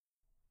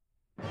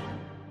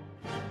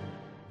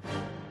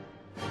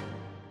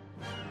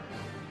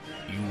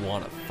You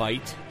want to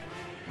fight?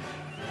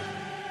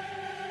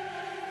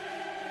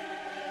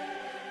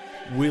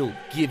 We'll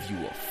give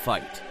you a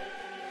fight.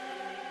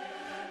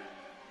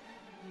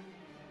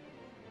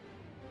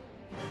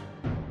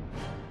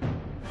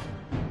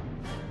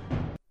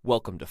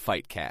 Welcome to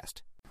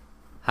Fightcast.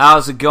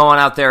 How's it going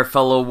out there,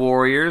 fellow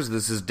warriors?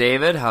 This is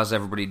David. How's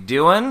everybody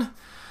doing?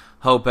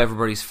 Hope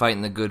everybody's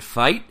fighting the good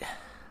fight.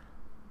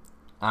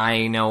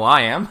 I know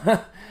I am.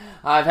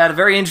 I've had a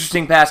very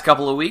interesting past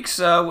couple of weeks,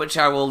 which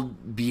I will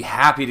be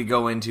happy to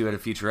go into at a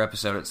future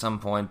episode at some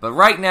point. But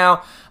right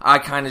now, I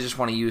kind of just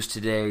want to use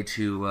today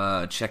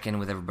to check in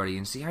with everybody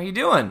and see how you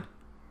doing.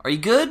 Are you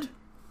good?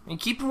 Are you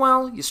keeping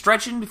well? You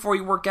stretching before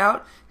you work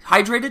out?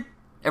 Hydrated?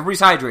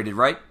 Everybody's hydrated,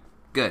 right?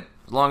 Good.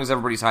 As long as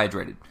everybody's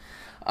hydrated.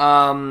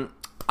 I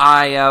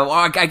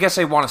guess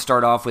I want to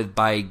start off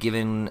by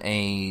giving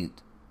a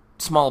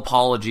small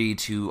apology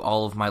to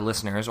all of my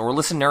listeners, or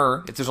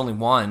listener, if there's only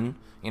one.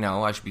 You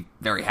know, I should be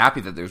very happy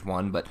that there's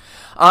one, but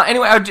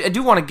anyway, I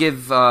do want to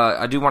give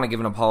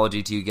an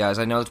apology to you guys.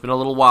 I know it's been a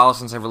little while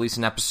since I've released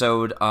an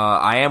episode.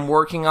 I am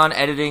working on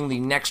editing the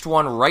next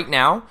one right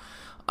now.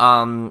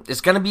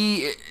 It's gonna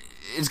be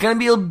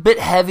a bit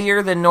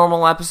heavier than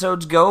normal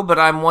episodes go, but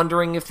I'm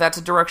wondering if that's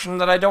a direction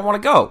that I don't want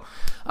to go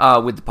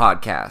with the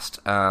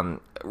podcast.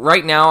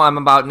 Right now, I'm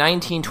about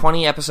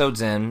 20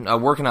 episodes in,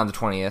 working on the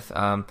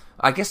 20th.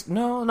 I guess,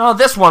 no,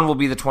 this one will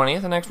be the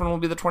 20th, the next one will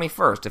be the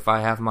 21st, if I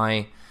have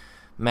my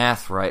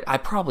math right. I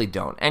probably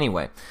don't.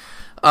 Anyway,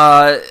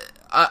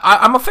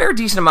 I'm a fair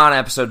decent amount of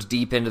episodes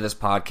deep into this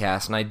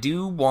podcast, and I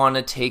do want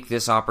to take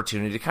this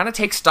opportunity to kind of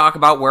take stock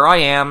about where I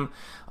am,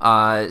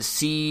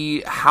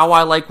 see how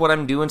I like what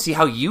I'm doing, see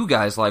how you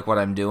guys like what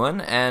I'm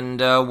doing, and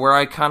where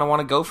I kind of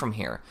want to go from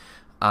here.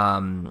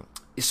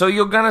 So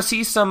you're gonna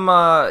see some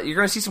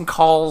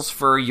calls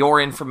for your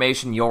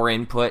information, your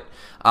input.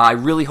 I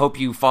really hope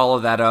you follow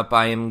that up.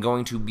 I am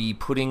going to be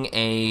putting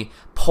a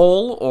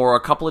poll or a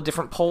couple of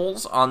different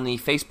polls on the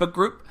Facebook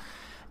group.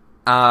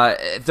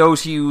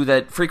 Those of you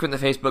that frequent the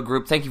Facebook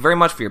group, thank you very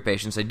much for your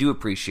patience. I do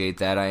appreciate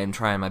that. I am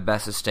trying my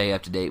best to stay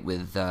up to date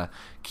with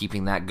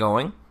keeping that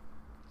going.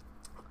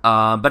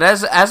 But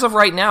as of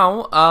right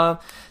now,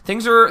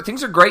 things are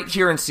great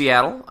here in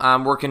Seattle.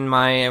 I'm working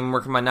my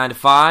 9 to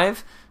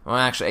 5. Well,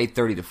 actually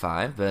 8:30 to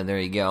 5, but there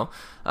you go.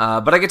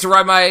 But I get to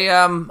ride my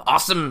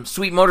awesome,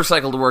 sweet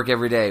motorcycle to work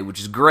every day, which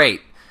is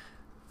great.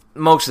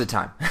 Most of the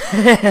time.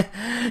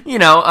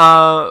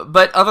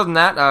 But other than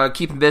that,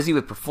 keeping busy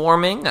with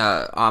performing.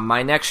 On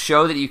my next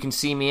show that you can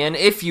see me in,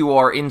 if you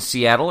are in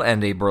Seattle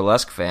and a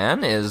burlesque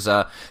fan, is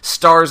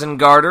Stars and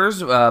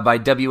Garters by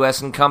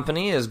W.S. &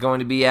 Company, is going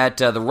to be at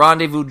the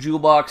Rendezvous Jewel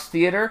Box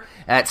Theater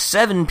at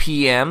 7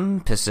 p.m.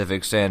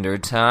 Pacific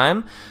Standard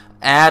Time.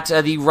 At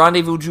the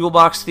Rendezvous Jewel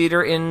Box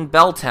Theater in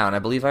Belltown. I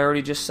believe I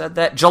already just said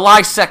that.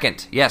 July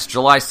 2nd. Yes,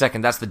 July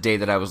 2nd. That's the day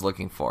that I was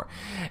looking for.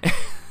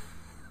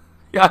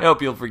 Yeah, I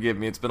hope you'll forgive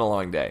me. It's been a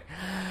long day.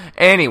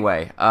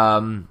 Anyway,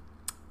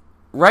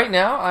 right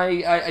now,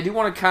 I do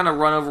want to kind of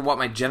run over what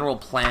my general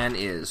plan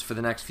is for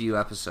the next few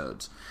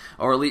episodes.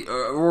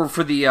 Or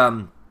for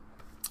the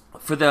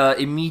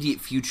immediate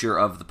future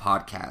of the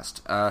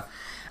podcast. I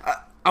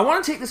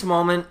want to take this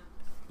moment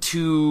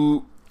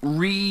to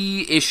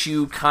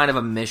reissue kind of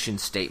a mission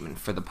statement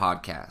for the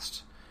podcast.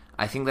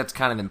 I think that's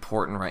kind of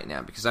important right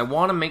now because I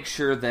want to make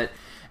sure that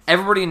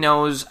everybody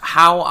knows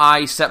how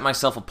I set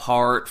myself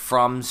apart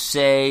from,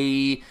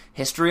 say,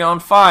 History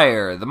on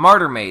Fire, the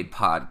Martyr Made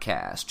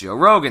podcast, Joe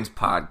Rogan's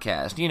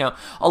podcast,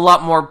 a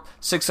lot more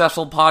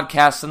successful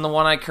podcasts than the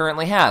one I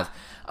currently have.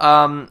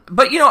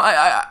 But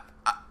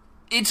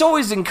it's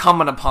always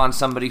incumbent upon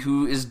somebody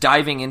who is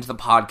diving into the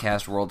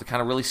podcast world to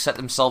kind of really set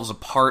themselves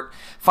apart,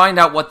 find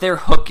out what their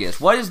hook is.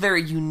 What is their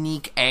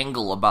unique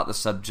angle about the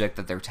subject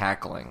that they're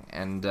tackling?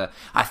 And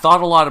I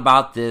thought a lot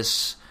about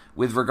this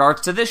with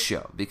regards to this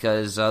show,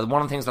 because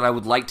one of the things that I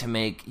would like to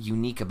make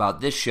unique about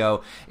this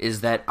show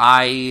is that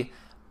I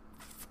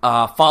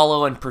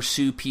follow and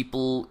pursue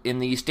people in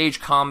the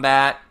stage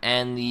combat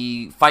and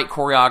the fight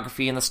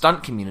choreography and the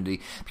stunt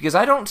community, because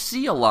I don't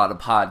see a lot of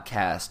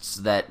podcasts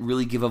that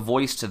really give a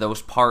voice to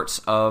those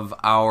parts of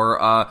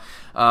our,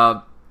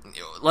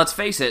 let's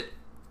face it,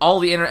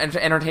 all the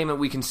entertainment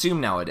we consume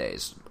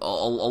nowadays. A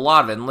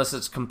lot of it, unless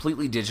it's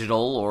completely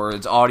digital or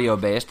it's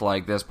audio-based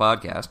like this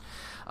podcast.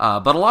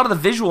 But a lot of the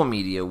visual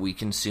media we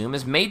consume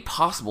is made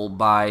possible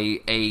by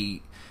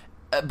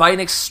an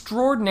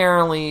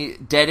extraordinarily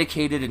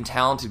dedicated and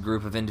talented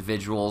group of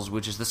individuals,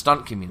 which is the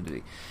stunt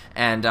community.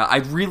 And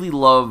I'd really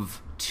love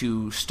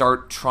to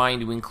start trying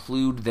to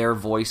include their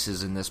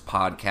voices in this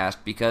podcast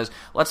because,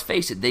 let's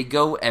face it, they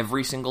go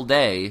every single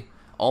day,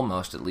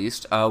 almost at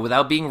least,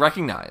 without being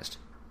recognized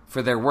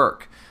for their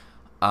work.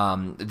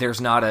 There's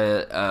not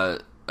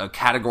a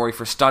category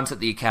for stunts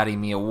at the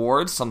Academy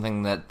Awards,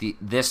 something that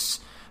this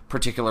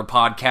particular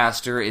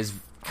podcaster is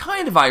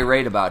kind of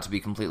irate about, to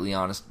be completely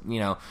honest,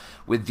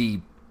 with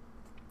the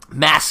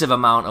massive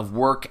amount of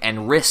work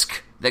and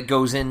risk that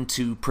goes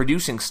into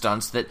producing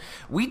stunts that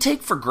we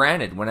take for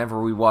granted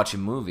whenever we watch a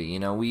movie. You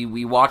know,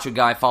 we watch a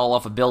guy fall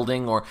off a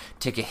building or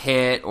take a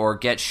hit or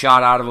get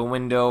shot out of a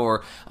window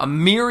or a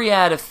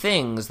myriad of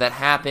things that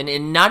happen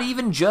in not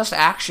even just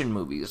action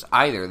movies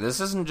either. This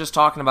isn't just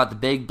talking about the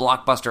big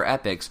blockbuster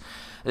epics.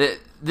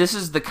 This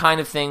is the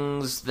kind of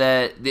things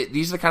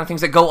these are the kind of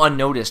things that go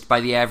unnoticed by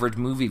the average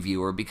movie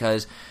viewer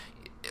because,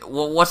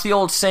 well, what's the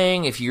old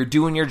saying? If you're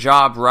doing your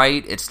job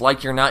right, it's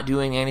like you're not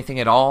doing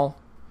anything at all.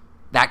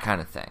 That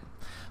kind of thing.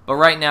 But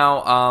right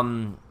now,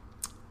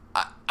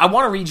 I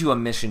want to read you a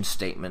mission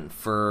statement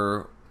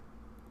for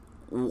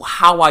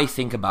how I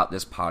think about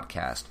this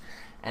podcast.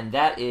 And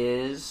that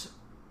is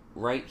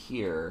right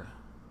here.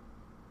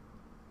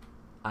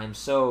 I'm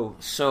so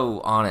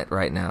on it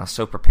right now,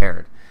 so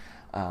prepared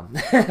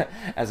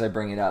as I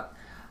bring it up.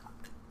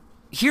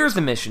 Here's the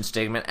mission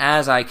statement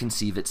as I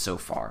conceive it so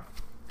far.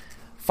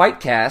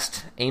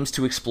 Fightcast aims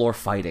to explore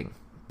fighting,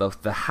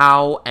 both the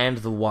how and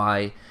the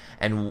why,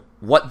 and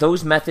what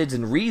those methods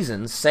and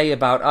reasons say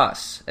about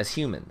us as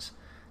humans.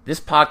 This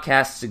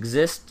podcast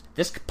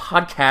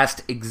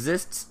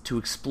exists to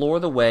explore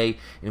the way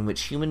in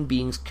which human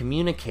beings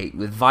communicate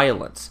with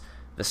violence,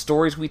 the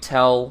stories we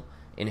tell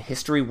in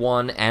history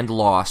won and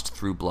lost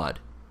through blood.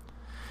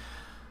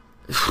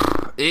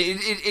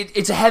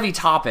 It's a heavy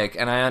topic,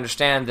 and I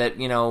understand that,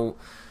 you know,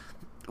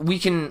 we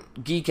can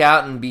geek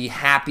out and be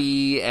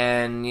happy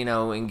and, you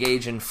know,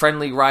 engage in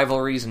friendly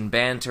rivalries and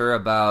banter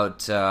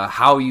about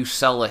how you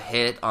sell a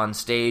hit on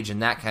stage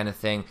and that kind of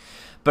thing.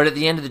 But at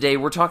the end of the day,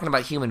 we're talking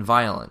about human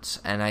violence,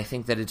 and I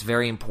think that it's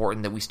very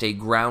important that we stay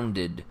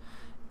grounded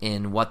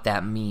in what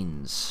that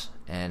means,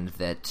 and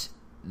that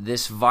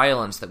this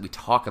violence that we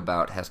talk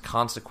about has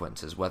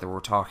consequences, whether we're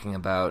talking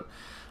about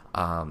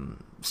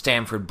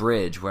Stamford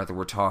Bridge, whether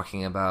we're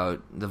talking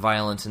about the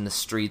violence in the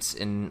streets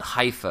in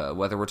Haifa,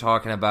 whether we're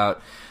talking about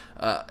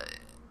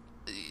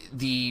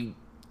the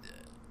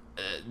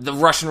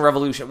Russian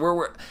Revolution,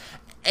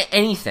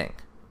 anything,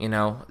 you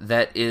know,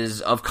 that is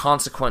of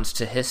consequence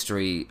to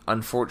history,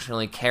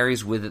 unfortunately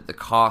carries with it the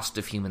cost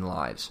of human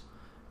lives,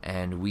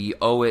 and we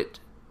owe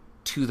it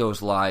to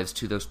those lives,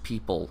 to those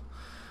people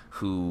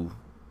who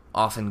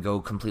often go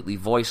completely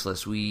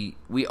voiceless. We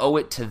owe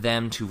it to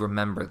them to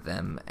remember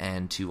them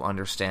and to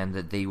understand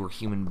that they were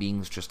human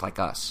beings just like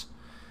us,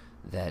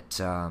 that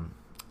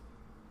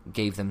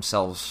gave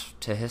themselves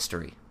to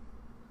history.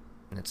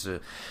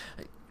 And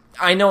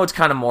I know it's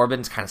kind of morbid,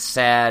 it's kind of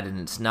sad, and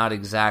it's not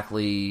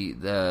exactly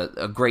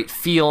a great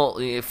feel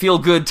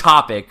good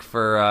topic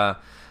for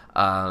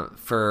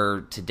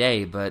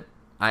today, but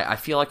I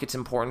feel like it's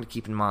important to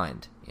keep in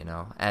mind, you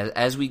know,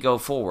 as we go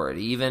forward,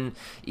 even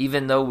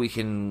though we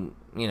can,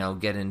 you know,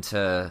 get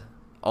into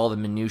all the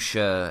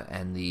minutia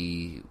and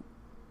the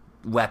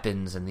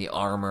weapons and the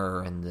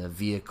armor and the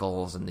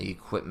vehicles and the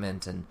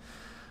equipment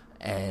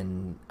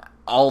and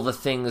all the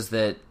things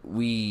that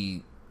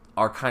we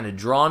are kind of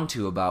drawn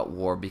to about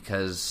war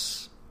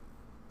because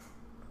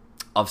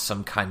of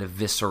some kind of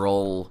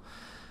visceral,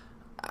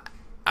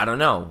 I don't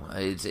know,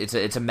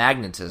 it's a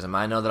magnetism.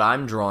 I know that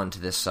I'm drawn to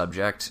this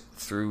subject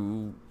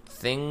through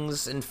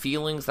things and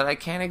feelings that I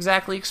can't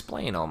exactly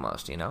explain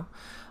almost, you know?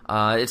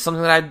 It's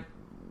something that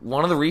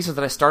one of the reasons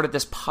that I started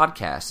this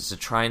podcast is to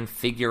try and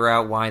figure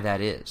out why that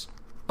is.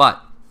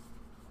 But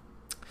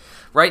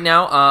right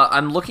now,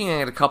 I'm looking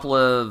at a couple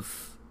of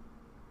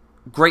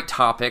great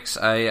topics.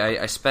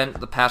 I spent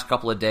the past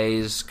couple of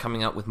days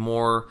coming up with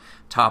more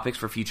topics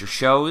for future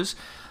shows.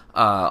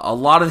 A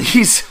lot of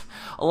these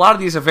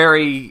are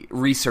very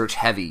research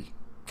heavy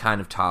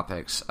kind of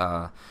topics,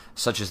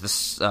 such as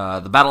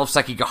the Battle of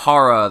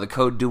Sekigahara, the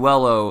Code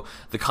Duello,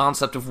 the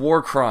concept of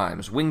war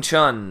crimes, Wing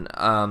Chun,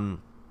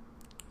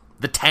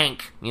 the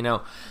tank, you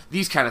know,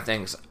 these kind of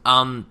things.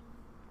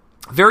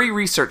 Very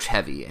research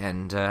heavy,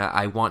 and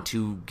I want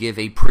to give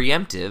a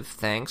preemptive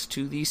thanks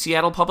to the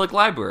Seattle Public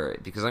Library,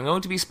 because I'm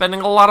going to be spending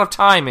a lot of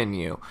time in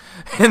you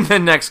in the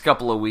next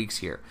couple of weeks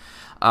here.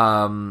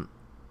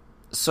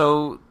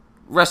 So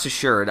rest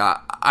assured,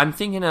 I'm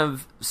thinking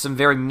of some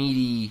very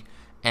meaty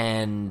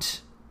and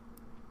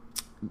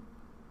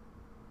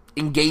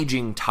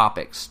engaging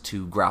topics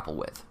to grapple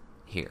with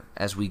here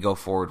as we go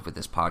forward with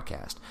this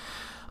podcast.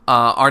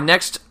 Our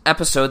next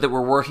episode that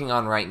we're working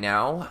on right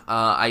now,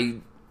 I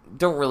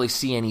don't really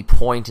see any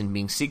point in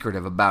being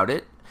secretive about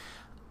it.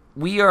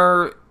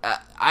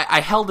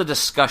 I held a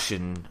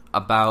discussion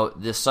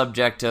about the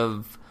subject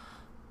of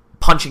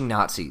punching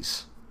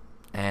Nazis,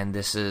 and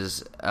this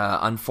is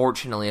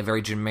unfortunately a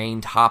very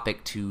germane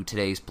topic to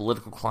today's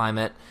political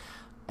climate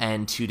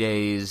and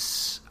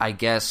today's, I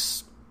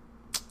guess,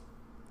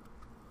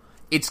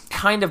 it's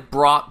kind of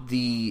brought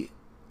the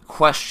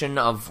question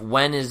of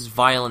when is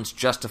violence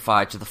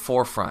justified to the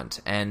forefront,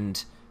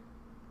 and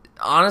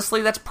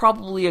honestly, that's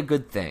probably a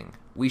good thing.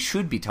 We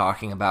should be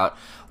talking about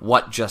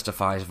what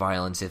justifies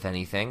violence, if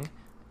anything.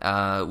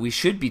 We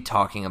should be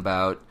talking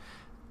about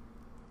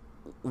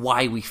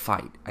why we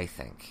fight, I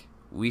think.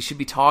 We should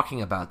be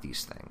talking about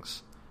these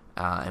things.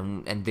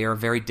 And they're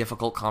very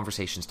difficult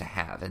conversations to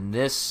have. And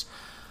this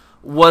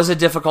was a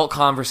difficult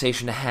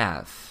conversation to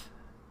have.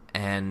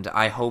 and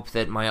I hope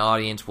that my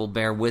audience will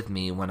bear with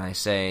me when I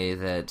say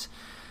that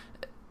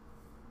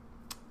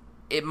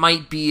it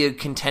might be a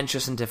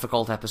contentious and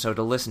difficult episode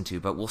to listen to,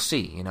 but we'll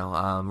see.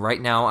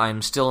 Right now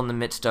I'm still in the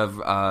midst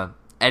of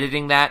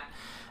editing that,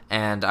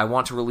 and I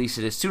want to release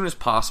it as soon as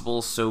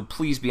possible, so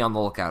please be on the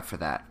lookout for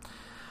that.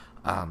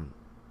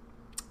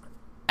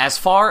 As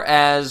far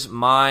as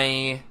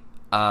my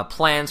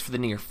plans for the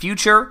near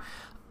future,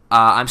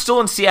 I'm still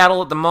in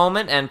Seattle at the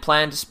moment and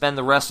plan to spend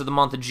the rest of the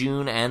month of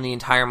June and the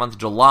entire month of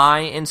July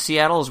in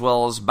Seattle, as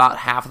well as about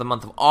half of the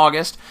month of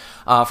August.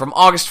 From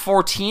August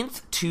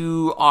 14th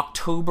to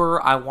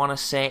October, I want to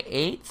say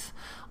 8th,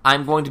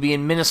 I'm going to be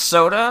in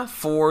Minnesota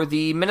for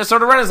the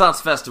Minnesota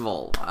Renaissance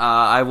Festival.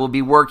 I will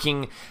be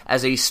working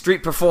as a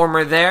street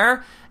performer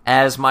there,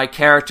 as my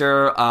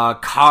character,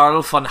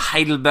 Karl von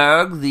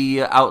Heidelberg,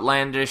 the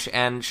outlandish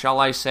and, shall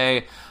I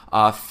say,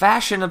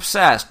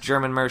 fashion-obsessed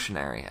German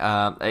mercenary.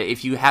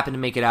 If you happen to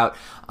make it out,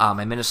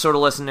 my Minnesota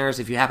listeners,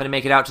 if you happen to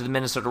make it out to the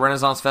Minnesota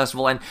Renaissance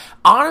Festival, and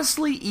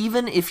honestly,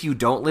 even if you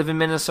don't live in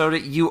Minnesota,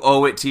 you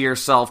owe it to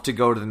yourself to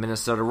go to the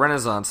Minnesota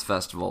Renaissance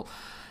Festival.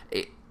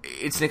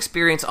 It's an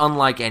experience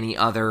unlike any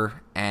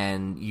other,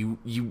 and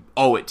you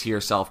owe it to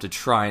yourself to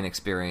try and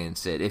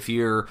experience it. If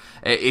you're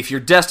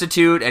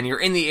destitute and you're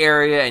in the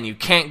area and you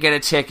can't get a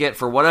ticket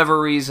for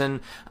whatever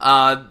reason,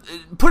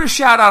 put a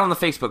shout out on the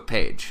Facebook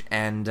page,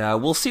 and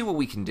we'll see what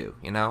we can do.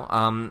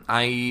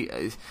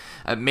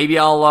 Maybe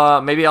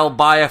I'll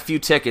buy a few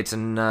tickets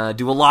and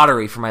do a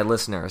lottery for my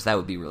listeners. That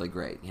would be really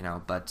great.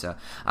 But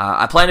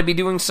I plan to be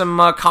doing some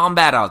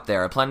combat out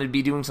there. I plan to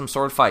be doing some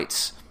sword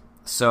fights.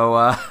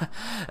 So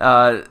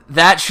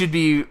that should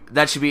be,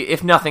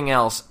 if nothing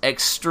else,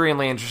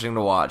 extremely interesting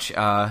to watch.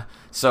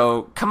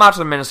 So come out to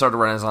the Minnesota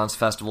Renaissance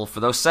Festival for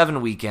those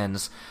 7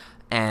 weekends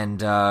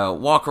and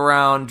walk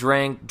around,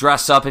 drink,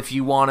 dress up if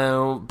you want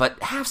to,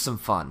 but have some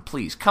fun.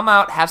 Please come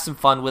out, have some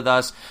fun with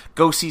us.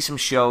 Go see some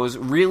shows.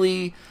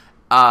 Really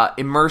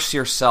immerse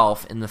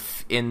yourself in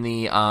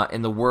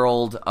the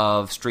world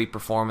of street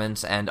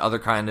performance and other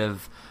kind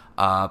of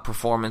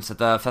performance that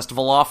the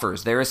festival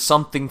offers. There is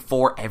something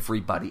for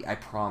everybody, I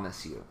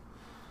promise you.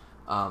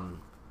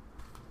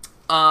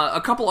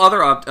 A couple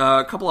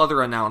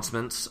other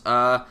announcements.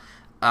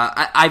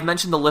 I've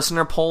mentioned the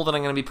listener poll that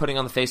I'm going to be putting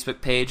on the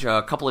Facebook page.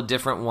 A couple of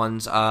different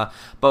ones,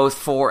 both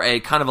for a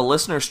kind of a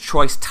listener's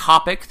choice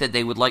topic that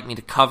they would like me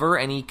to cover.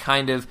 Any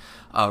kind of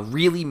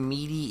really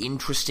meaty,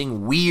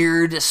 interesting,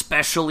 weird,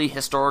 especially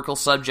historical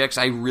subjects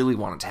I really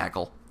want to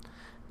tackle.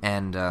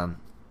 And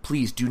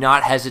please do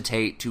not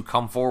hesitate to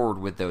come forward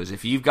with those.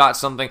 If you've got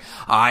something,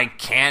 I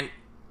can't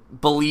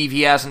believe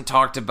he hasn't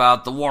talked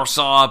about the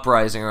Warsaw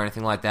Uprising or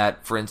anything like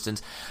that, for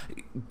instance,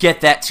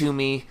 get that to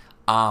me.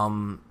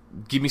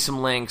 Give me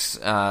some links,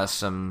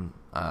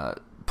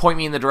 point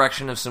me in the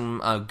direction of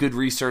some good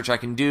research I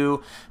can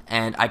do,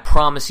 and I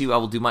promise you I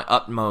will do my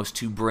utmost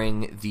to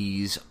bring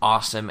these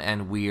awesome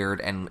and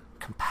weird and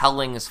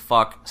compelling as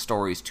fuck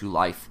stories to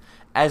life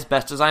as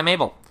best as I'm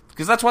able.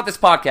 Because that's what this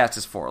podcast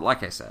is for,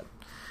 like I said.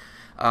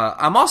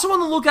 I'm also on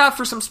the lookout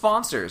for some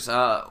sponsors.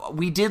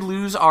 We did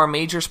lose our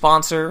major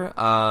sponsor,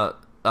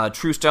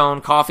 True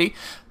Stone Coffee.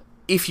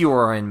 If you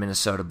are in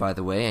Minnesota, by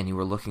the way, and you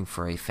are looking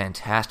for a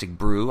fantastic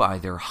brew,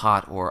 either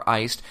hot or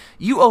iced,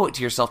 you owe it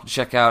to yourself to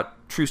check out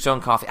True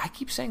Stone Coffee. I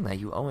keep saying that.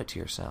 You owe it to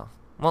yourself.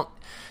 Well,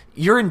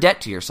 you're in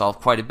debt to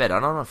yourself quite a bit. I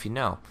don't know if you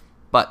know.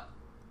 But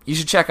you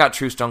should check out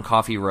True Stone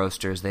Coffee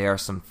Roasters. They are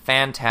some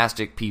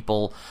fantastic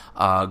people,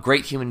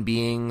 great human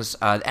beings,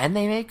 and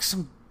they make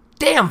some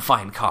damn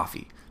fine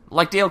coffee.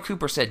 Like Dale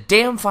Cooper said,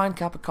 damn fine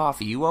cup of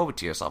coffee. You owe it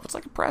to yourself. It's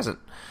like a present.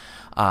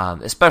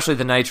 Especially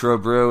the Nitro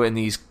Brew in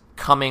these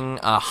coming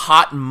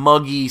hot,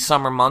 muggy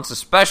summer months,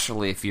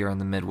 especially if you're in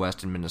the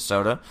Midwest in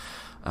Minnesota.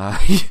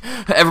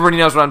 Everybody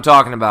knows what I'm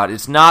talking about.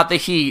 It's not the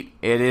heat,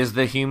 it is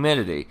the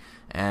humidity.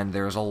 And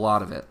there's a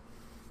lot of it.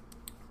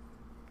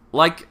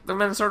 Like the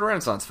Minnesota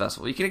Renaissance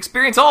Festival. You can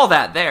experience all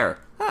that there.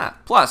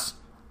 Plus,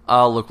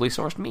 locally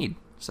sourced mead.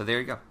 So there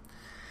you go.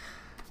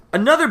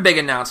 Another big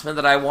announcement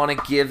that I want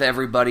to give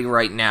everybody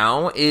right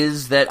now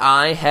is that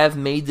I have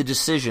made the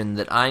decision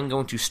that I'm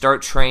going to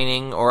start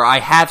training, or I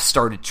have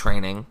started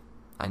training.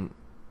 I'm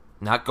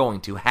not going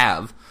to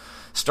have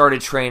started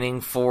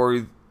training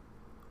for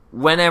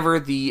whenever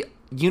the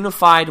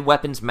Unified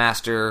Weapons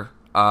Master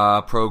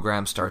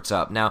program starts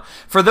up. Now,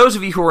 for those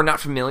of you who are not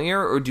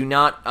familiar or do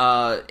not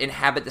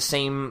inhabit the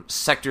same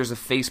sectors of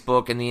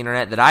Facebook and the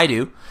internet that I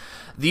do,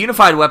 the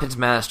Unified Weapons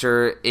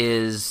Master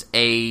is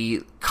a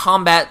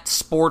combat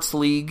sports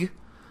league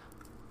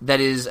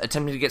that is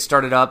attempting to get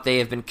started up. They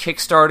have been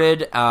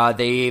kickstarted.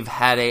 They've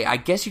had I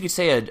guess you could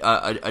say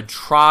a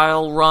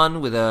trial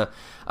run with a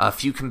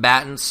few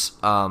combatants.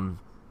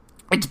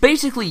 It's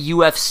basically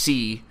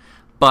UFC,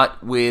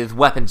 but with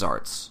weapons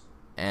arts.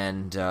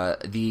 And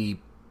the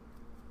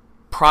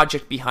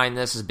project behind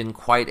this has been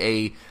quite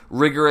a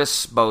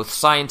rigorous, both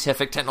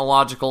scientific,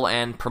 technological,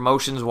 and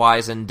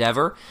promotions-wise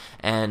endeavor.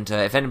 And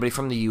if anybody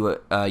from the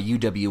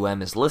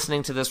UWM is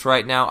listening to this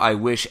right now, I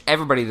wish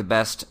everybody the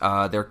best.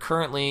 They're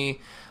currently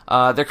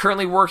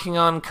working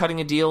on cutting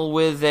a deal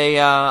with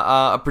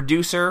a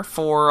producer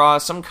for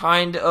some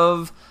kind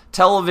of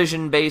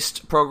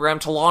television-based program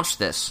to launch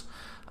this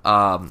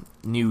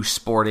new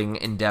sporting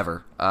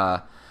endeavor.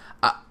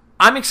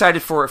 I'm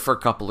excited for it for a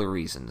couple of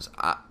reasons.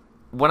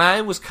 When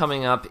I was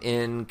coming up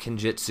in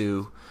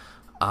Kenjutsu,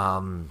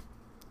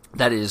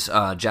 that is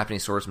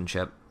Japanese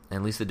swordsmanship,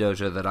 at least the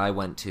dojo that I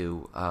went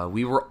to,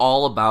 we were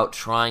all about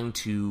trying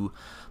to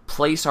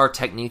place our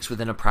techniques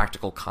within a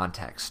practical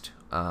context.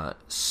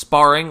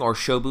 Sparring, or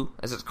shobu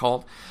as it's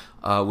called,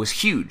 was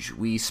huge.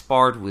 We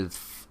sparred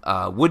with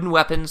wooden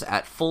weapons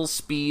at full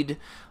speed.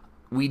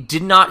 We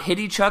did not hit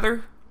each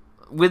other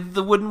with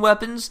the wooden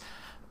weapons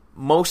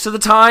most of the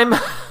time.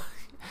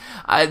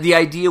 The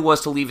idea was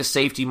to leave a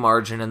safety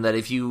margin, and that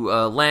if you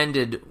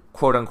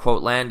quote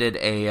unquote landed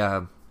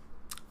a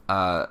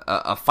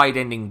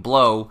fight-ending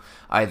blow,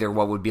 either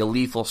what would be a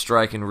lethal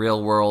strike in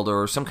real world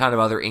or some kind of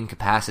other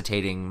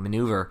incapacitating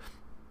maneuver,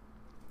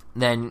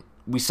 then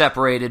we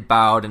separated,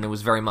 bowed, and it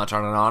was very much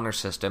on an honor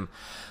system.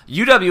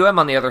 UWM,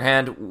 on the other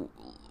hand,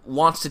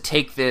 wants to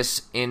take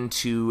this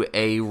into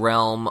a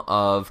realm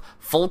of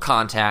full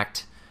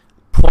contact,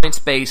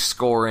 points-based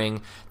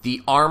scoring.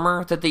 The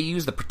armor that they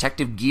use, the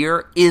protective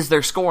gear, is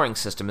their scoring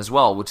system as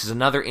well, which is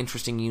another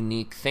interesting,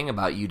 unique thing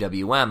about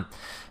UWM,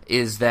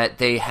 is that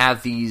they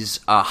have these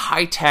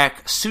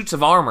high-tech suits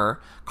of armor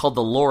called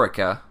the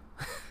Lorica.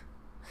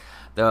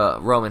 The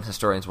Roman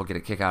historians will get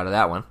a kick out of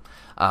that one.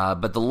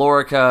 But the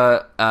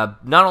Lorica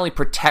not only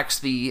protects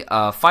the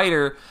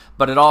fighter,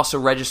 but it also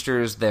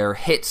registers their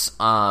hits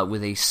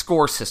with a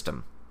score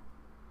system.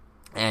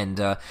 And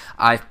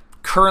I'm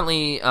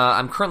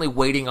currently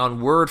waiting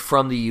on word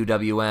from the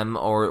UWM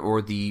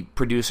or the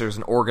producers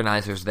and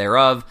organizers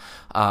thereof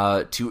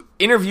to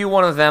interview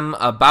one of them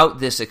about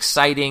this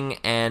exciting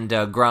and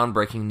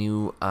groundbreaking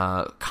new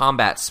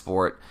combat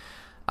sport.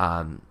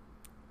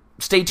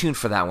 Stay tuned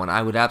for that one.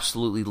 I would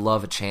absolutely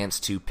love a chance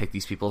to pick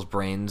these people's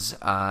brains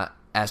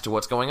as to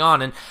what's going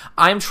on. And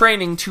I'm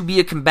training to be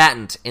a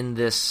combatant in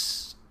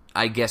this,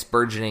 I guess,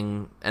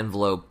 burgeoning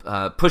envelope,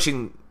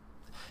 pushing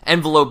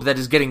envelope that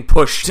is getting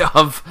pushed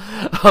of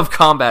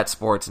combat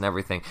sports and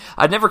everything.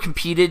 I've never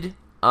competed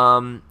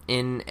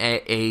in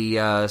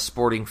a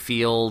sporting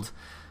field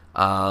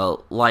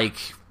like,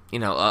 you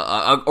know,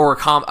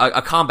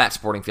 a combat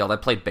sporting field. I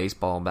played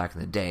baseball back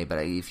in the day, but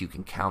if you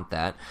can count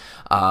that.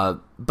 But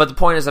the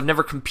point is, I've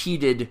never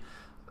competed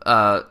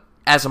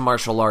as a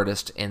martial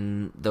artist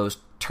in those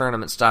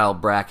tournament-style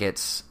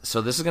brackets, so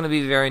this is going to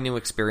be a very new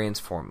experience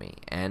for me,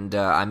 and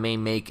I may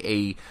make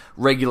a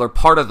regular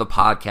part of the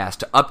podcast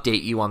to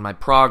update you on my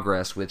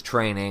progress with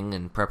training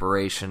and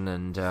preparation,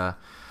 and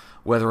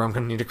whether I'm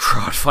going to need to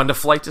crowdfund a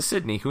flight to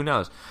Sydney, who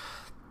knows.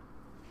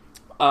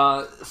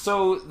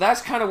 So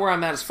that's kind of where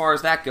I'm at as far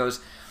as that goes.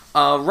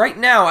 Right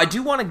now, I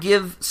do want to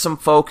give some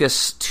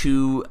focus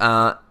to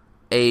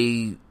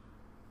a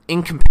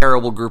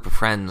incomparable group of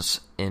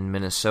friends in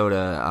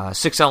Minnesota,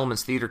 Six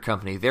Elements Theater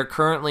Company. They're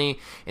currently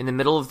in the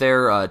middle of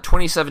their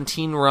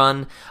 2017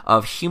 run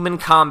of Human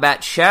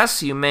Combat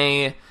Chess. You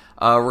may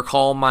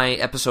recall my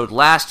episode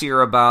last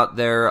year about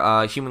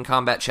their Human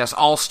Combat Chess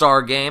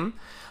All-Star game.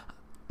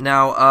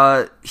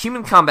 Now,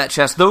 Human Combat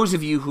Chess, those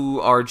of you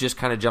who are just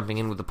kind of jumping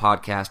in with the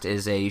podcast,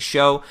 is a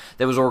show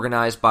that was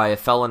organized by a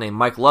fellow named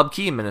Mike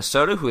Lubke in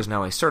Minnesota, who is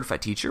now a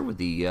certified teacher with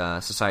the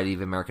Society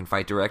of American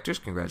Fight Directors.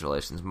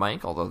 Congratulations,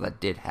 Mike, although that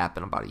did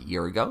happen about a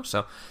year ago.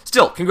 So,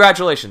 still,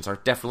 congratulations are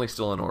definitely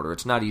still in order.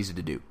 It's not easy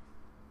to do.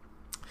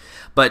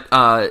 But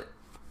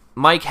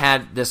Mike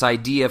had this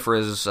idea for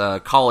his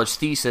college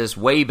thesis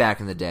way back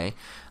in the day,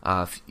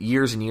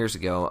 years and years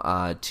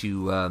ago,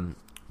 to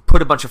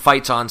put a bunch of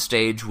fights on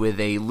stage with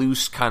a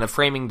loose kind of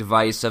framing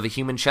device of a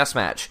human chess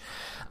match.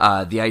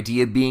 The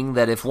idea being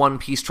that if one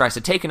piece tries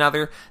to take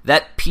another,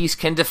 that piece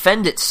can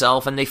defend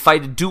itself, and they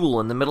fight a duel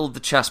in the middle of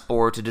the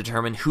chessboard to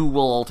determine who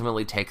will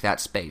ultimately take that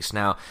space.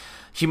 Now,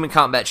 Human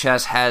Combat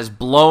Chess has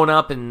blown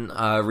up in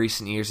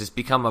recent years. It's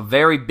become a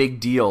very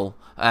big deal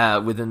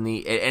within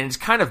the... And it's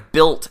kind of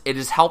built... It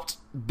has helped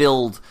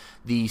build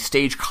the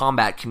stage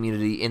combat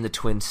community in the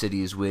Twin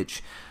Cities,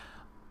 which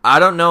I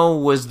don't know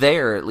was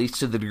there, at least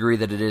to the degree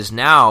that it is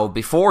now,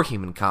 before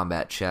Human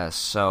Combat Chess.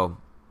 So,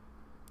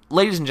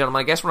 ladies and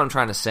gentlemen, I guess what I'm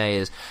trying to say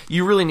is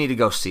you really need to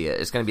go see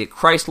it. It's going to be at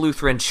Christ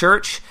Lutheran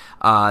Church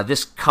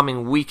this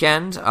coming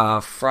weekend,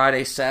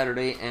 Friday,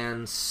 Saturday,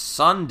 and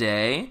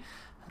Sunday.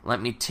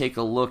 Let me take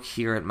a look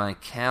here at my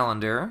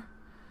calendar.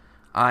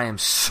 I am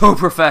so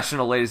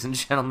professional, ladies and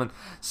gentlemen,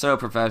 so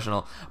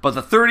professional. But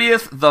the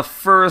 30th, the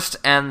 1st,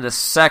 and the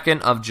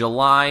 2nd of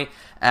July,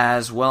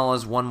 as well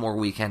as one more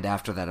weekend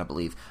after that, I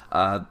believe.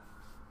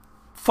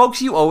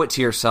 folks, you owe it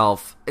to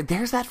yourself.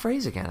 There's that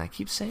phrase again. I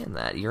keep saying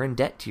that. You're in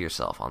debt to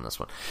yourself on this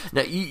one.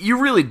 Now, you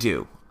really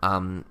do.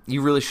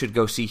 You really should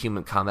go see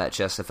Human Combat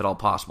Chess if at all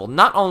possible.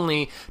 Not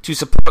only to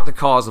support the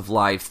cause of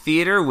live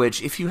theater,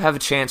 which if you have a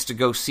chance to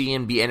go see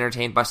and be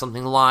entertained by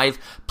something live,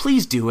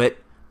 please do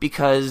it,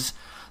 because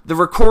the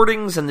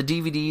recordings and the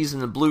DVDs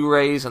and the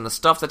Blu-rays and the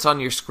stuff that's on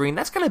your screen,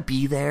 that's going to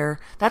be there.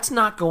 That's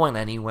not going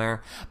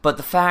anywhere. But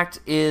the fact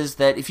is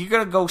that if you're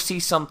going to go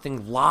see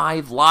something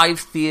live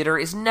theater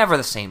is never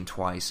the same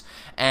twice.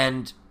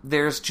 And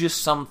there's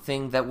just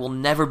something that will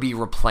never be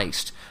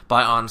replaced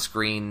by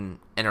on-screen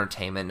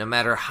entertainment, no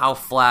matter how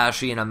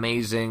flashy and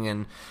amazing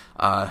and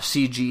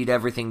CG'd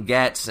everything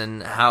gets,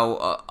 and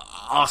how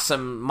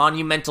awesome,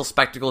 monumental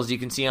spectacles you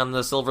can see on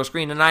the silver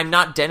screen. And I'm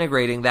not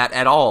denigrating that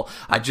at all.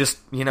 I just,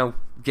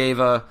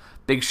 gave a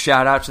big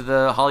shout out to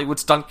the Hollywood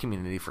stunt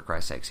community, for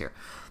Christ's sakes here.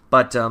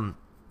 But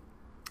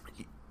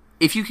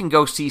if you can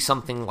go see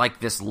something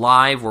like this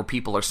live, where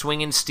people are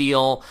swinging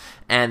steel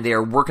and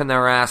they're working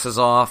their asses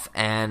off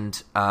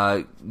and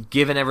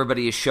giving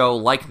everybody a show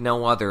like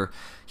no other,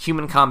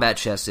 Human Combat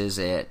Chess is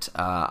it.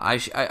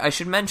 I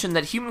should mention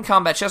that Human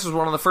Combat Chess was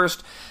one of the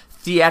first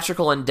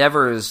theatrical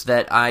endeavors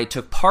that I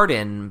took part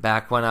in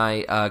back when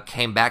I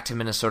came back to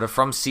Minnesota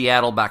from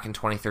Seattle back in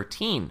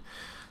 2013.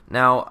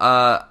 Now,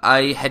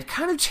 I had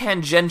kind of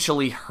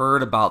tangentially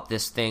heard about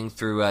this thing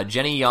through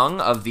Jenny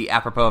Young of the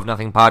Apropos of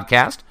Nothing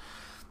podcast,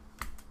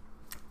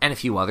 and a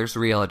few others,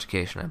 Real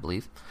Education, I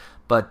believe.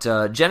 But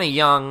Jenny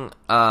Young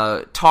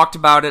talked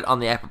about it on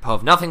the Apropos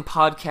of Nothing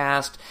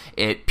podcast.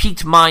 It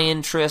piqued my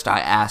interest.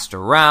 I asked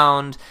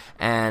around,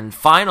 and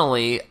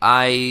finally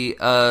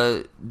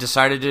I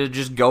decided to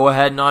just go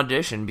ahead and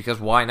audition, because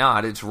why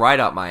not? It's right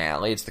up my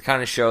alley. It's the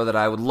kind of show that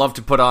I would love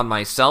to put on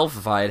myself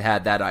if I had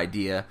had that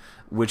idea,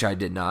 which I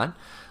did not.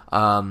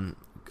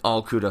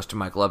 All kudos to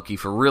Mike Lubke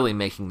for really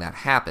making that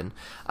happen.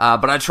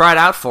 But I tried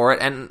out for it,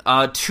 and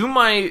to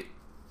my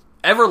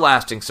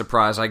everlasting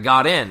surprise, I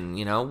got in,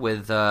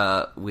 with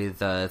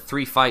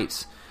 3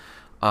 fights.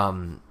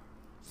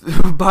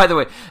 By the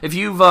way, if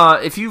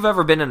you've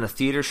ever been in a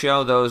theater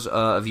show, those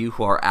of you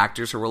who are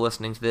actors who are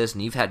listening to this,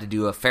 and you've had to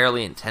do a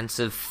fairly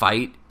intensive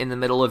fight in the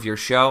middle of your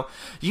show,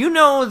 you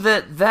know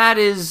that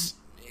is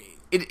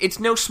it's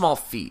no small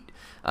feat.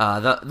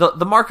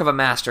 The mark of a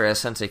master, as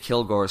Sensei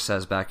Kilgore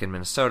says back in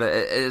Minnesota,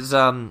 is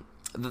the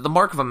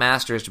mark of a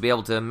master is to be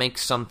able to make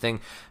something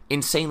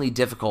insanely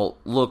difficult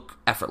look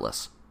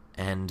effortless.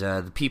 And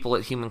the people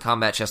at Human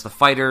Combat Chess, the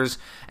fighters,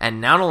 and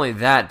not only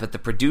that, but the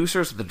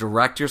producers, the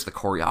directors, the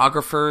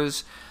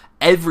choreographers,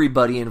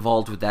 everybody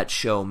involved with that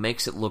show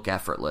makes it look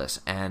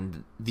effortless.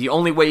 And the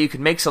only way you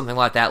can make something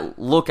like that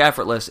look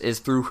effortless is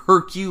through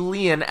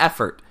Herculean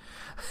effort.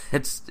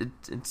 It's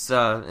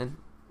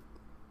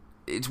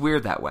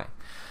weird that way.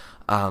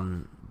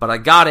 But I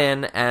got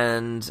in,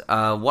 and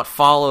what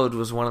followed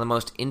was one of the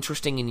most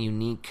interesting and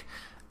unique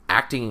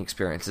acting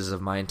experiences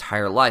of my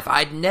entire life.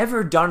 I'd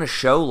never done a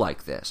show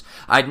like this.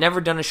 I'd never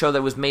done a show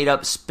that was made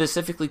up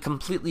specifically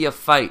completely of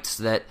fights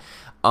that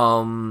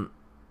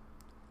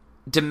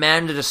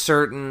demanded a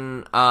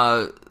certain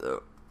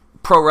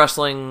pro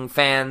wrestling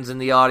fans in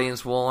the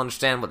audience will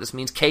understand what this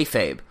means,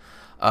 kayfabe.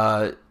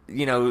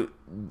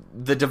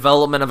 The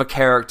development of a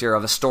character,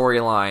 of a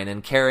storyline,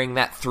 and carrying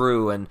that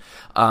through, and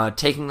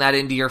taking that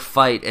into your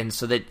fight, and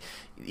so that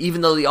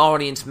even though the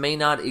audience may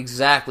not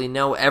exactly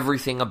know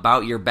everything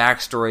about your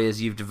backstory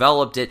as you've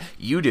developed it,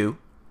 you do,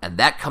 and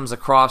that comes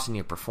across in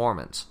your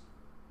performance.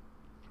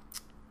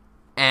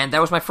 And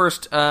that was my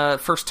first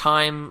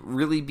time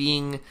really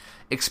being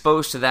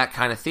exposed to that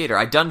kind of theater.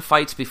 I'd done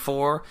fights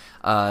before.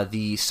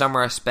 The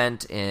summer I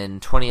spent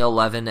in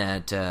 2011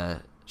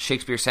 at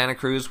Shakespeare Santa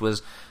Cruz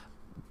was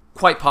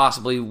quite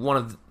possibly one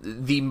of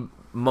the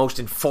most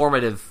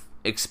informative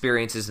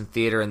experiences in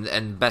theater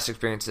and best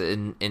experience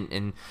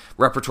in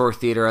repertoire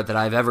theater that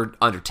I've ever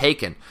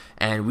undertaken.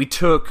 And we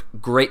took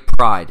great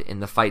pride in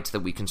the fights that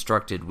we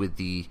constructed with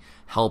the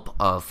help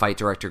of fight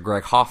director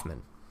Greg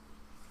Hoffman.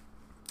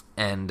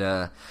 And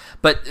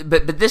but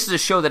this is a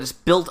show that is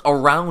built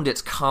around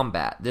its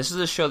combat. This is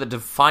a show that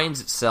defines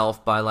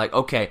itself by, like,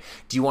 okay,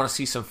 do you want to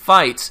see some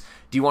fights?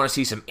 Do you want to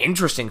see some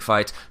interesting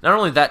fights? Not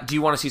only that, do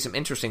you want to see some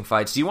interesting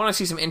fights? Do you want to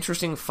see some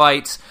interesting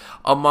fights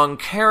among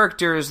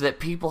characters that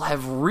people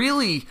have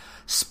really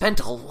spent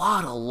a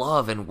lot of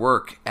love and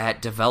work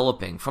at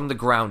developing from the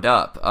ground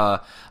up?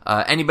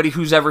 Anybody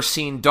who's ever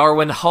seen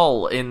Darwin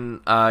Hull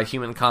in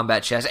Human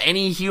Combat Chess,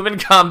 any Human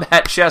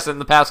Combat Chess in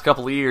the past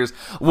couple of years,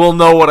 will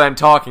know what I'm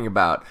talking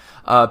about.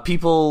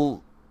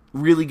 People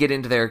really get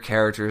into their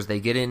characters, they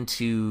get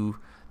into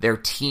their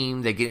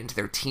team, they get into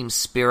their team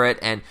spirit,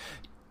 and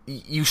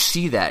you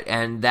see that,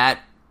 and that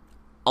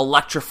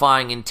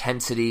electrifying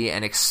intensity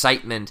and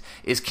excitement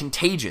is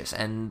contagious,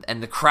 and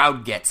the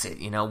crowd gets it.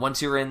 Once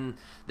you're in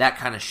that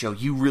kind of show,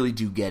 you really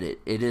do get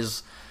it.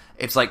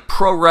 It's like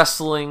pro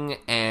wrestling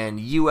and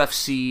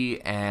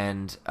UFC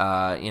and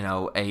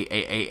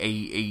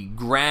a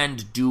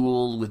grand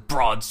duel with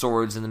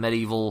broadswords in the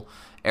medieval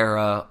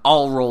era,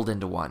 all rolled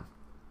into one.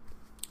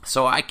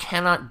 So I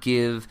cannot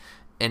give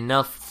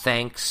enough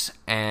thanks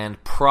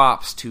and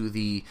props to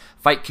the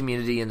fight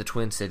community in the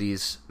Twin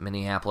Cities,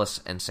 Minneapolis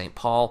and St.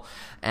 Paul,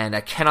 and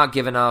I cannot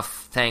give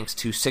enough thanks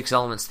to Six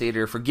Elements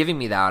Theater for giving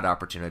me that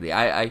opportunity.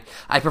 I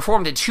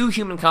performed in 2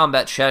 Human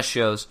Combat Chess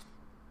shows,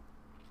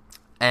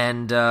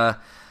 and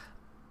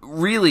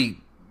really,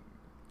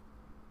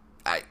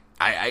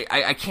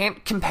 I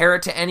can't compare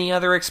it to any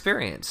other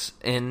experience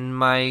in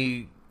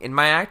my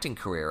acting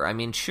career. I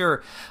mean,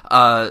 sure,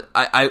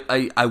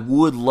 I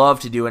would love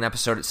to do an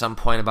episode at some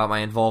point about my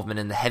involvement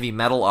in the heavy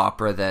metal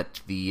opera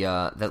that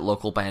that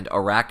local band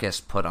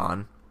Arrakis put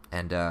on.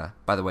 And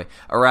by the way,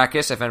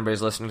 Arrakis, if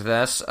anybody's listening to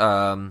this,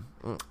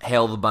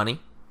 hail the bunny.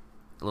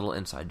 A little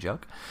inside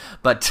joke,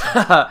 but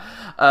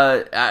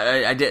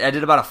I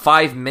did about a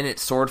 5-minute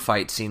sword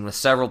fight scene with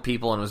several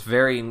people, and was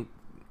very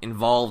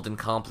involved and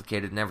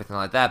complicated and everything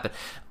like that. But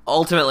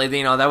ultimately,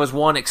 that was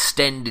one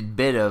extended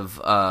bit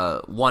of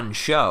one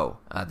show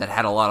that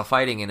had a lot of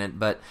fighting in it.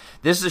 But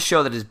this is a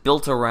show that is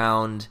built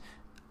around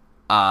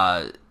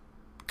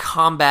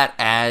combat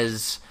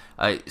as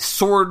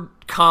sword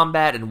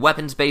combat and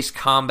weapons-based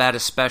combat,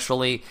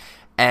 especially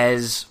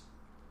as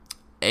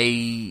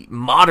a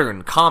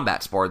modern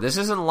combat sport. This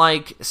isn't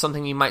like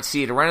something you might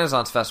see at a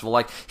Renaissance festival.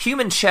 Like,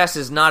 human chess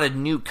is not a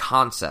new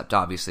concept,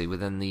 obviously,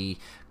 within the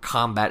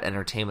combat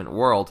entertainment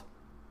world.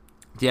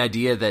 The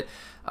idea that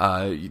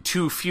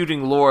 2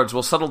 feuding lords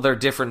will settle their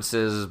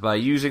differences by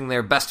using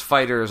their best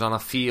fighters on a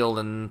field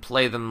and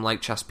play them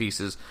like chess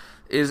pieces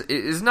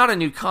is not a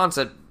new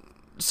concept.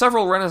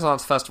 Several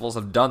Renaissance festivals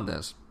have done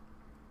this,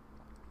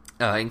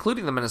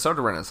 including the Minnesota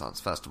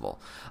Renaissance Festival,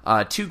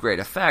 to great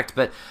effect.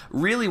 But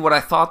really what I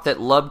thought that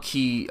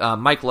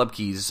Mike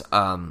Lubke's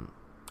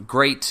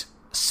great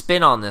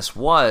spin on this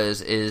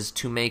is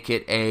to make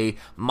it a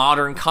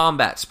modern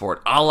combat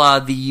sport, a la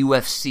the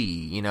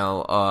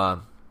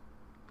UFC,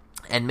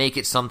 and make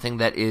it something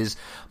that is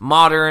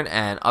modern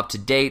and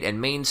up-to-date and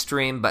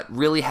mainstream, but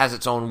really has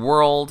its own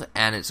world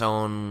and its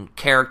own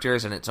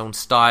characters and its own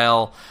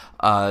style.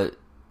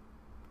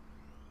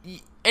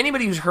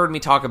 Anybody who's heard me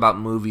talk about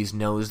movies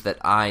knows that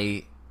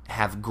I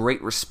have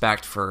great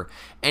respect for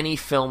any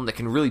film that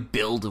can really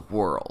build a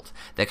world,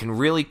 that can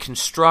really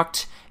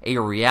construct a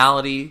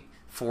reality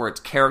for its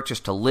characters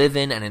to live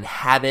in and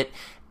inhabit,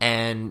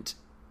 and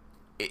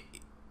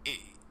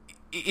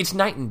it's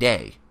night and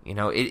day.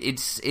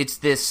 It's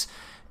this.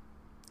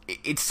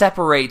 It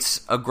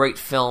separates a great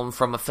film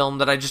from a film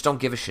that I just don't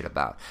give a shit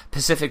about.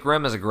 Pacific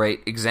Rim is a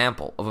great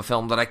example of a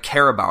film that I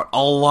care about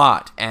a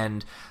lot,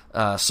 and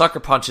Sucker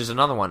Punch is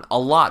another one, a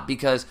lot,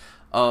 because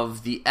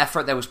of the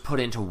effort that was put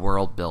into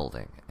world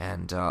building,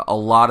 and a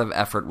lot of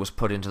effort was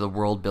put into the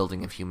world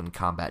building of Human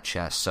Combat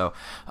Chess. So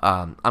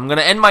I'm going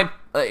to end my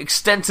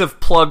extensive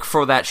plug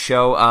for that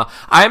show.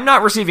 I am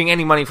not receiving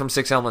any money from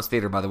Six Elements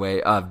Theater, by the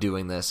way, of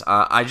doing this.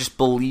 I just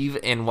believe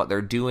in what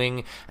they're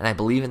doing, and I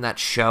believe in that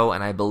show,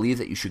 and I believe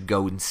that you should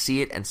go and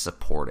see it and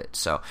support it.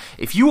 So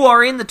if you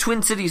are in the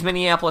Twin Cities,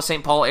 Minneapolis,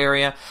 St. Paul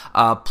area,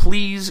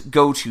 please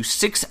go to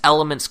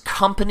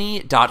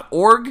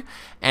sixelementscompany.org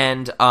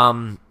and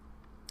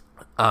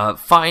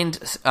find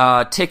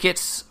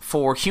tickets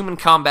for Human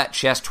Combat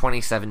Chess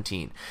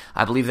 2017.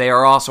 I believe they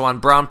are also on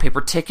Brown Paper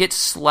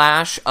Tickets /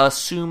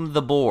 Assume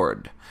the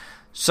Board.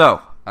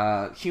 So,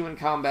 Human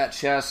Combat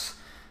Chess,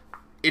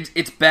 it's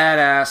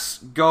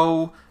badass.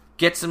 Go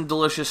get some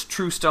delicious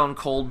True Stone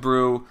cold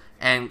brew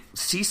and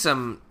see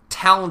some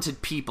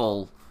talented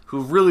people who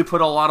really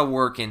put a lot of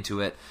work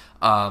into it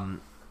put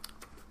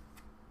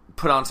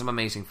on some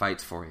amazing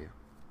fights for you.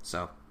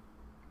 So,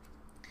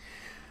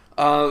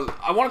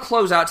 I want to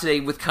close out today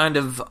with kind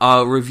of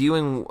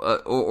reviewing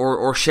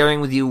or sharing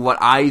with you what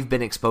I've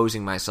been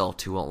exposing myself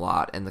to a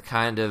lot, and the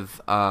kind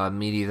of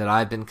media that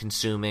I've been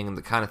consuming, and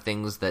the kind of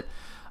things that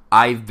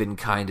I've been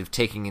kind of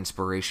taking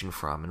inspiration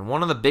from. And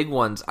one of the big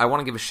ones, I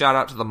want to give a shout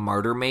out to the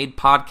Martyr Made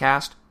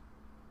podcast.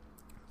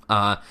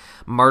 Look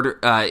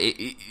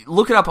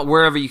it up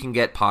wherever you can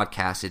get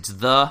podcasts. It's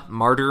the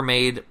Martyr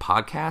Made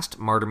podcast.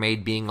 Martyr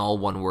Made being all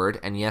one word,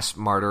 and yes,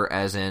 martyr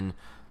as in,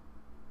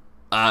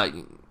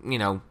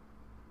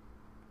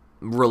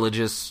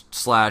 religious /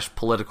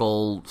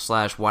 political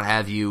 / what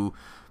have you,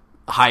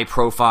 high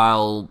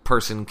profile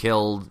person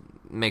killed,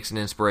 makes an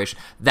inspiration.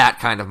 That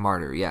kind of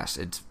martyr, yes,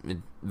 it's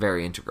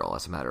very integral,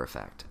 as a matter of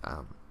fact.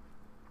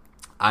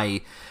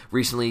 I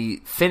recently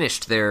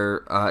finished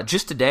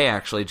just today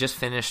actually,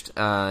 finished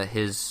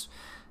his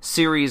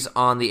series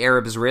on the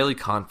Arab-Israeli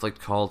conflict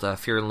called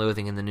Fear and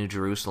Loathing in the New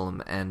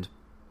Jerusalem, and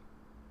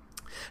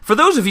for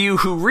those of you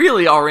who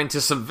really are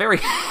into some very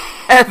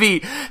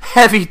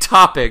heavy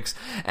topics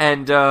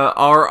and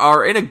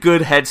are in a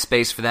good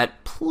headspace for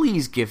that,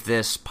 please give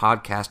this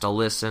podcast a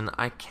listen.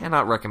 I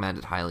cannot recommend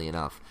it highly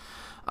enough.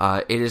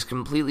 It has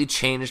completely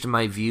changed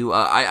my view.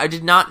 I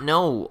did not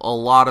know a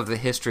lot of the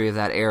history of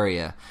that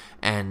area,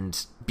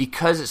 and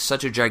because it's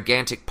such a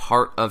gigantic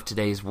part of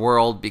today's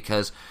world,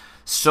 because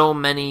so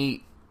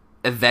many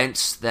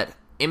events that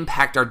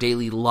impact our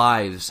daily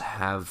lives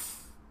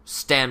have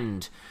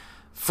stemmed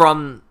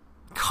from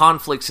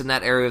conflicts in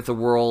that area of the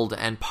world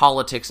and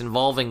politics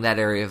involving that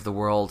area of the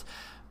world,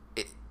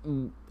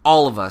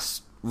 all of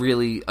us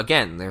really,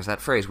 again, there's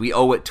that phrase, we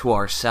owe it to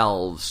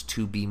ourselves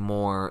to be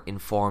more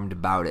informed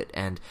about it.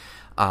 And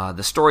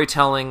the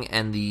storytelling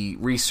and the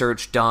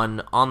research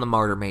done on the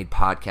Martyr Made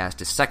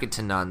podcast is second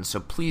to none, so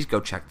please go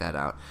check that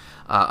out.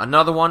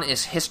 Another one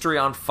is History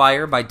on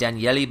Fire by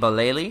Daniele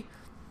Bolelli.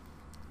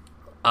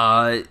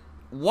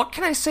 What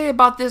can I say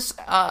about this?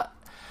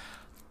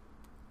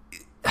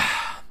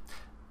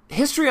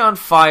 History on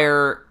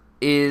Fire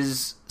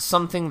is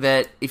something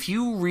that if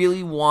you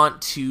really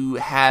want to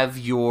have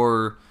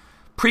your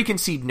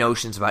preconceived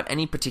notions about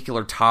any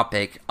particular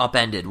topic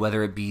upended,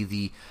 whether it be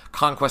the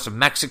conquest of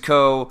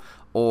Mexico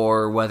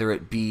or whether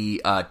it be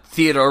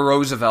Theodore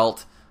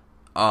Roosevelt,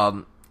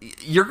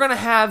 you're going to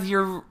have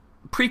your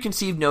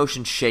preconceived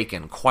notions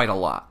shaken quite a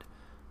lot.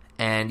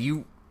 And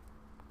you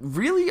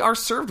really are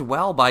served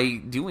well by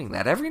doing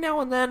that. Every now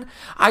and then,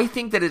 I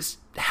think that it's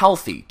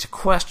healthy to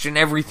question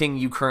everything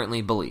you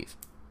currently believe.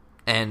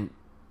 And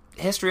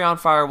History on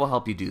Fire will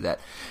help you do that.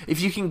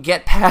 If you can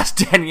get past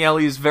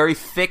Daniele's very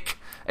thick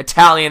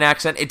Italian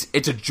accent,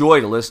 it's a joy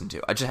to listen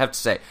to. I just have to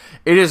say,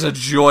 it is a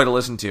joy to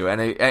listen to,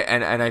 and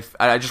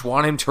I just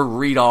want him to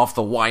read off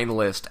the wine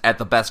list at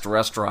the best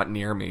restaurant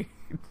near me.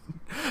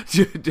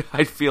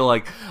 I feel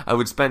like I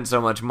would spend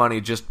so much money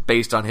just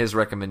based on his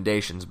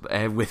recommendations,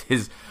 with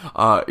his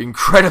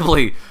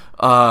incredibly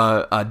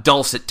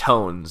dulcet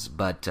tones.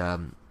 But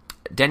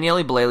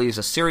Daniele Bolelli is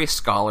a serious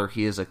scholar.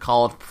 He is a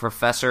college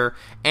professor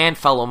and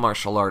fellow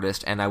martial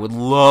artist, and I would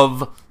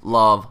love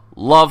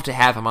to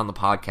have him on the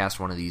podcast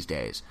one of these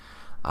days.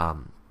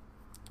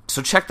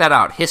 So check that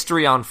out,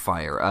 History on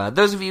Fire.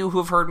 Those of you who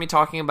have heard me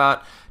talking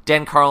about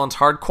Dan Carlin's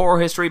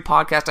Hardcore History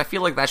podcast, I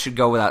feel like that should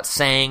go without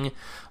saying,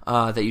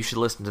 that you should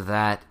listen to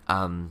that.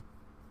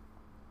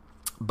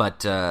 But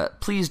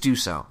please do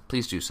so.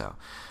 Please do so.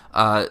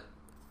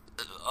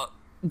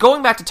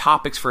 Going back to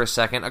topics for a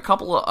second, a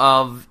couple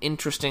of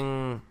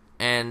interesting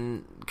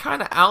and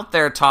kind of out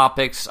there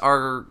topics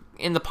are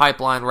in the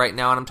pipeline right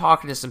now, and I'm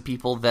talking to some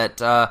people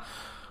that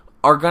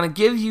are going to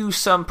give you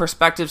some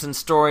perspectives and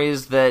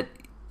stories that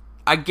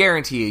I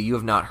guarantee you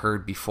have not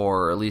heard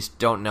before, or at least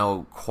don't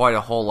know quite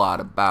a whole lot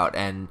about,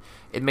 and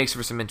it makes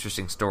for some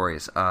interesting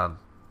stories.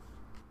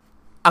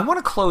 I want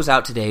to close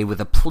out today with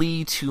a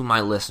plea to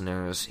my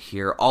listeners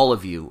here, all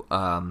of you.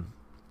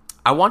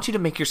 I want you to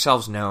make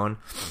yourselves known.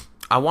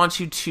 I want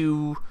you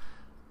to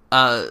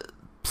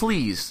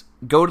please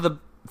go to the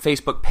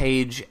Facebook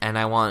page, and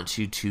I want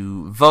you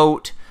to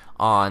vote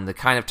on the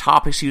kind of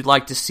topics you'd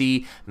like to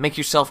see. Make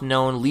yourself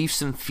known. Leave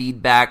some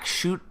feedback.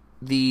 Shoot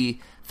the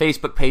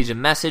Facebook page a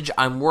message.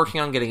 I'm working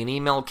on getting an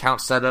email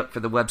account set up for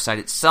the website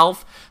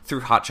itself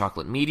through Hot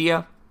Chocolate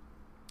Media,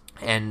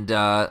 and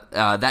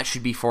that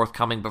should be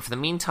forthcoming. But for the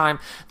meantime,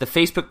 the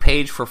Facebook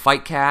page for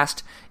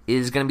Fightcast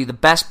is going to be the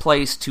best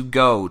place to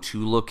go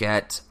to look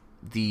at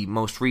the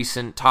most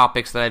recent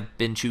topics that I've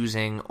been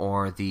choosing,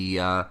 or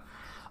the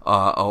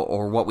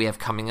or what we have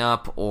coming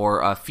up,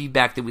 or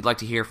feedback that we'd like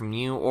to hear from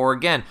you, or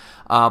again,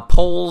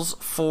 polls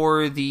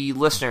for the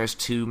listeners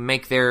to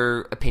make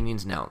their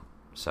opinions known.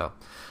 So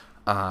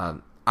I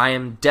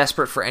am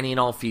desperate for any and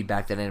all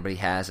feedback that anybody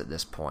has at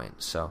this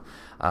point. So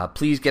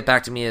please get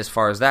back to me as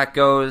far as that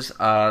goes,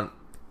 and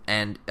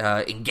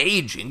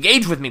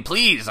engage with me,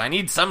 please. I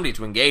need somebody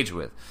to engage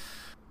with.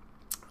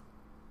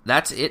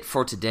 That's it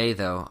for today,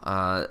 though.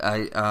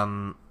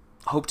 I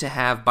hope to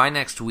have, by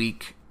next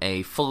week,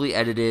 a fully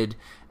edited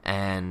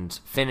and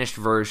finished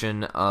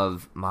version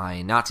of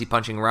my Nazi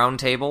Punching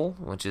Roundtable,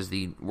 which is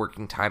the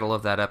working title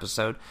of that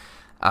episode.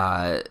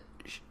 No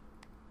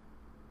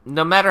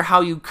matter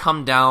how you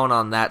come down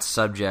on that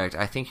subject,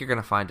 I think you're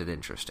going to find it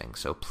interesting.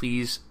 So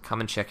please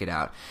come and check it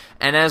out.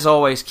 And as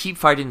always, keep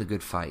fighting the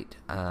good fight.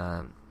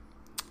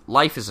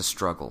 Life is a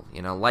struggle.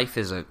 You know, life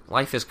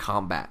is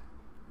combat.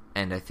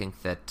 And I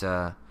think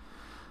that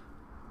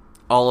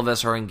all of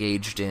us are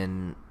engaged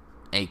in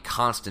a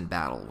constant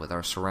battle with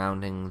our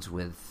surroundings,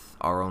 with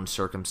our own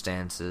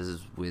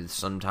circumstances,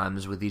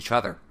 sometimes with each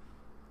other.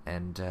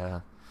 And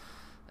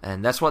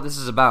that's what this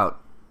is about.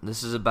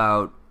 This is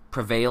about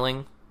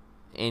prevailing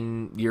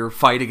in your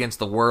fight against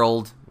the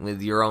world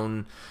with your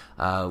own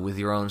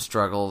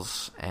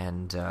struggles,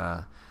 and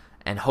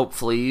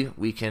hopefully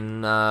we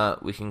can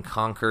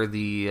conquer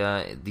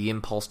the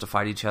impulse to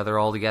fight each other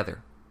all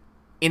together.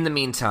 In the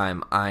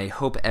meantime, I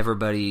hope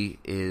everybody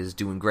is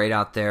doing great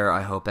out there.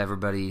 I hope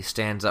everybody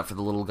stands up for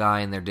the little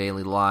guy in their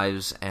daily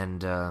lives,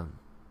 and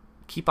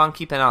keep on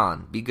keeping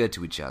on. Be good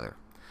to each other.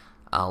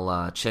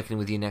 I'll check in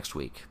with you next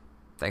week.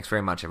 Thanks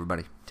very much,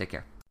 everybody. Take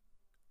care.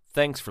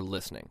 Thanks for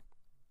listening.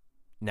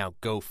 Now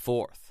go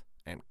forth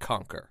and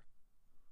conquer.